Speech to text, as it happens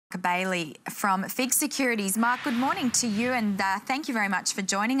Mark Bayley from FIIG Securities. Mark, good morning to you, and thank you very much for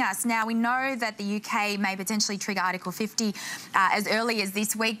joining us. Now, we know that the UK may potentially trigger Article 50 as early as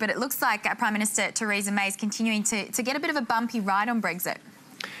this week, but it looks like Prime Minister Theresa May is continuing to get a bit of a bumpy ride on Brexit.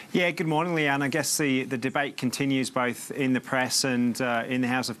 Yeah, good morning, Leanne. I guess the debate continues both in the press and in the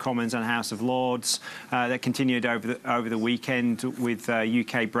House of Commons and House of Lords. That continued over the weekend with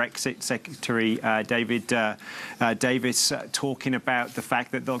UK Brexit Secretary David Davis talking about the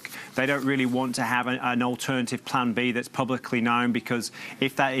fact that they don't really want to have an alternative Plan B that's publicly known, because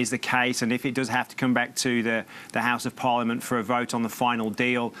if that is the case, and if it does have to come back to the House of Parliament for a vote on the final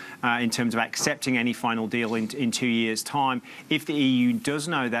deal in terms of accepting any final deal in 2 years' time, if the EU does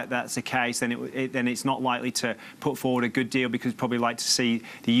know that that's the case, then it's not likely to put forward a good deal, because we'd probably like to see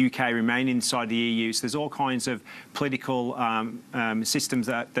the UK remain inside the EU. So there's all kinds of political systems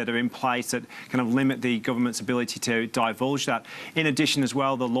that are in place that kind of limit the government's ability to divulge that. In addition as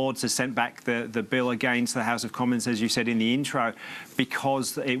well, the Lords has sent back the bill again to the House of Commons, as you said in the intro,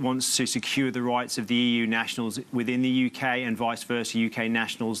 because it wants to secure the rights of the EU nationals within the UK and vice versa, UK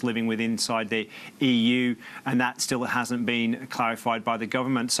nationals living inside the EU, and that still hasn't been clarified by the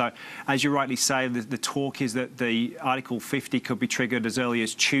government. So, as you rightly say, the talk is that the Article 50 could be triggered as early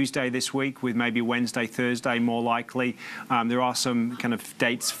as Tuesday this week, with maybe Wednesday, Thursday more likely. There are some kind of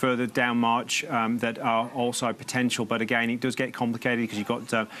dates further down March that are also potential, but again, it does get complicated because you've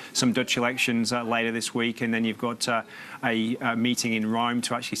got some Dutch elections later this week, and then you've got a meeting in Rome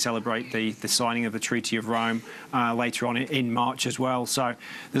to actually celebrate the signing of the Treaty of Rome later on in March as well. So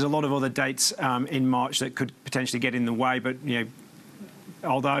there's a lot of other dates in March that could potentially get in the way, but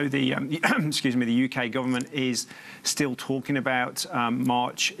although the excuse me, the UK government is still talking about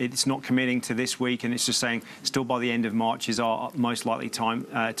March, it's not committing to this week, and it's just saying still by the end of March is our most likely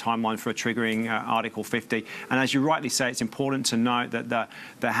timeline for triggering Article 50. And as you rightly say, it's important to note that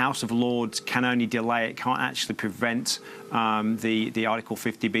the House of Lords can only delay; it can't actually prevent the Article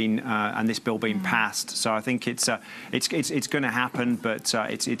 50 being and this bill being passed. So I think it's going to happen, but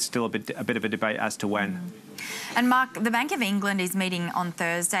it's still a bit of a debate as to when. And Mark, the Bank of England is meeting on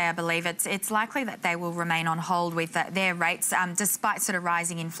Thursday, I believe. It's likely that they will remain on hold with their rates, despite sort of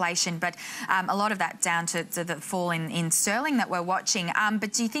rising inflation, but a lot of that down to the fall in sterling that we're watching.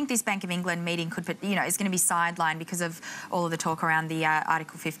 But do you think this Bank of England meeting could, is going to be sidelined because of all of the talk around the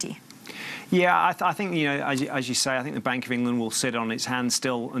Article 50? Yeah, I think, as you say, I think the Bank of England will sit on its hands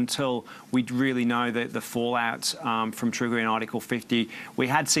still until we really know the fallout from triggering Article 50. We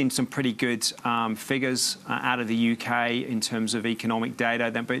had seen some pretty good figures out of the UK in terms of economic data.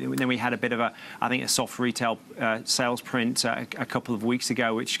 Then we had a bit of a soft retail sales print a couple of weeks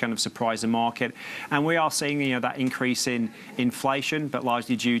ago, which kind of surprised the market. And we are seeing, that increase in inflation, but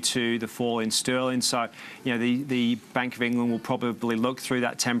largely due to the fall in sterling. So, the Bank of England will probably look through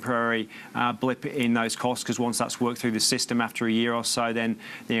that temporary blip in those costs, because once that's worked through the system after a year or so, then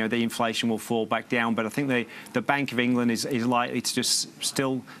the inflation will fall back down. But I think the Bank of England is likely to just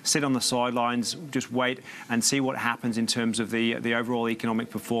still sit on the sidelines, just wait and see what happens in terms of the overall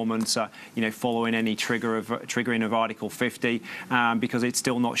economic performance, following any triggering of Article 50, because it's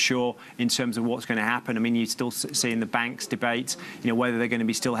still not sure in terms of what's going to happen. I mean, you still see in the banks debate, whether they're going to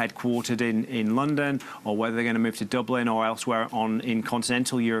be still headquartered in London, or whether they're going to move to Dublin or elsewhere in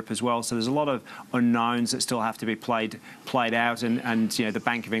continental Europe as well. So there's a lot of unknowns that still have to be played out, and the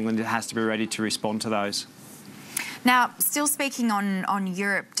Bank of England has to be ready to respond to those. Now, still speaking on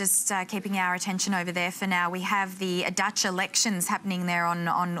Europe, just keeping our attention over there for now, we have the Dutch elections happening there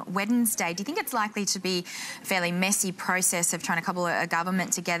on Wednesday. Do you think it's likely to be a fairly messy process of trying to cobble a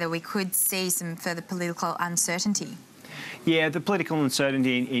government together? We could see some further political uncertainty. Yeah, the political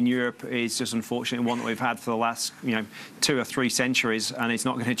uncertainty in Europe is just unfortunately one that we've had for the last 2 or 3 centuries, and it's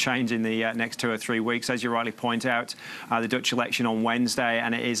not going to change in the next 2 or 3 weeks. As you rightly point out, the Dutch election on Wednesday,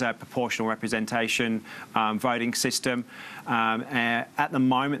 and it is a proportional representation voting system. At the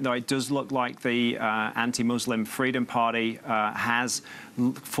moment, though, it does look like the anti-Muslim Freedom Party has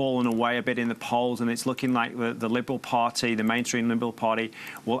fallen away a bit in the polls, and it's looking like the Liberal Party, the mainstream Liberal Party,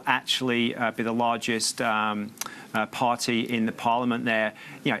 will actually be the largest party in the parliament there.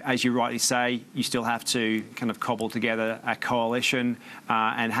 As you rightly say, you still have to kind of cobble together a coalition,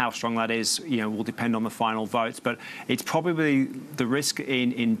 and how strong that is, will depend on the final votes. But it's probably the risk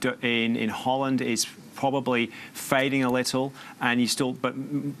in Holland is probably fading a little, and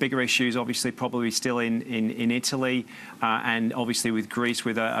but bigger issues obviously probably still in Italy, and obviously with Greece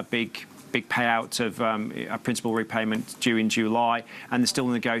with a big payout of a principal repayment due in July, and there's still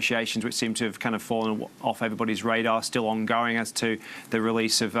negotiations which seem to have kind of fallen off everybody's radar, still ongoing as to the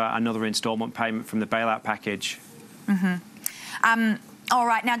release of another instalment payment from the bailout package. All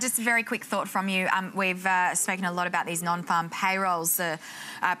right, now just a very quick thought from you. We've spoken a lot about these non-farm payrolls. The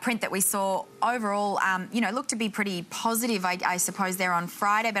print that we saw overall, looked to be pretty positive, I suppose, there on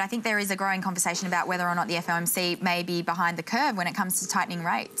Friday, but I think there is a growing conversation about whether or not the FOMC may be behind the curve when it comes to tightening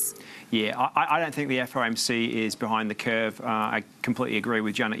rates. Yeah, I don't think the FOMC is behind the curve. I completely agree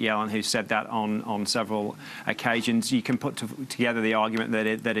with Janet Yellen, who said that on several occasions. You can put together the argument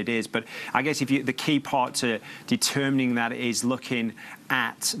that it is, but I guess the key part to determining that is looking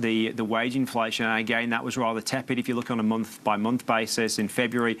at the wage inflation. And again, that was rather tepid. If you look on a month-by-month basis, in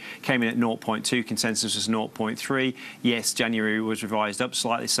February came in at 0.2, consensus was 0.3. Yes, January was revised up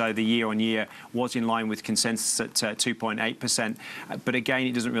slightly, so the year-on-year was in line with consensus at 2.8%. But again,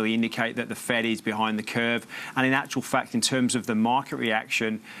 it doesn't really indicate that the Fed is behind the curve. And in actual fact, in terms of the market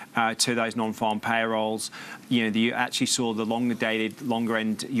reaction to those non-farm payrolls, you actually saw the longer-dated,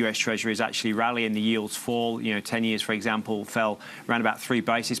 longer-end US Treasuries actually rally and the yields fall. 10 years, for example, fell around about 3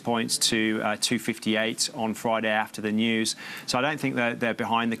 basis points to 258 on Friday after the news. So I don't think they're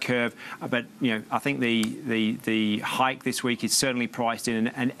behind the curve. But I think the hike this week is certainly priced in,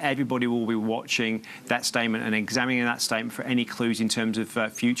 and everybody will be watching that statement and examining that statement for any clues in terms of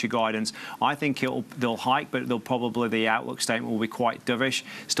future guidance. I think they'll hike, but the outlook statement will be quite dovish,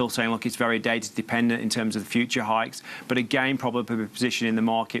 still saying, look, it's very data dependent in terms of the future hikes. But again, probably positioning the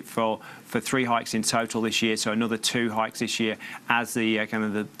market for 3 hikes in total this year, so another 2 hikes this year, as the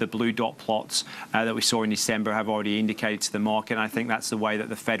the blue dot plots that we saw in December have already indicated to the market. And I think that's the way that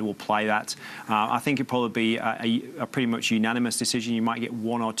the Fed will play that. I think it'll probably be a pretty much unanimous decision. You might get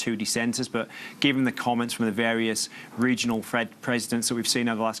 1 or 2 dissenters, but given the comments from the various regional Fed presidents that we've seen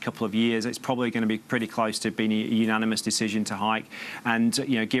over the last couple of years, it's probably going to be pretty close to being a unanimous decision to hike. And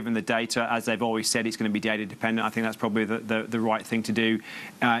given the data, as they've always said, it's going to be data dependent. I think that's probably the right thing to do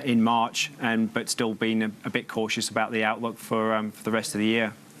in March, but still being a bit cautious about the outlook for the rest of the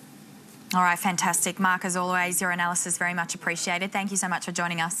year. All right, fantastic. Mark, as always, your analysis very much appreciated. Thank you so much for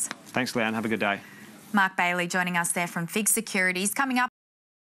joining us. Thanks, Leanne. Have a good day. Mark Bayley joining us there from FIIG Securities. Coming up,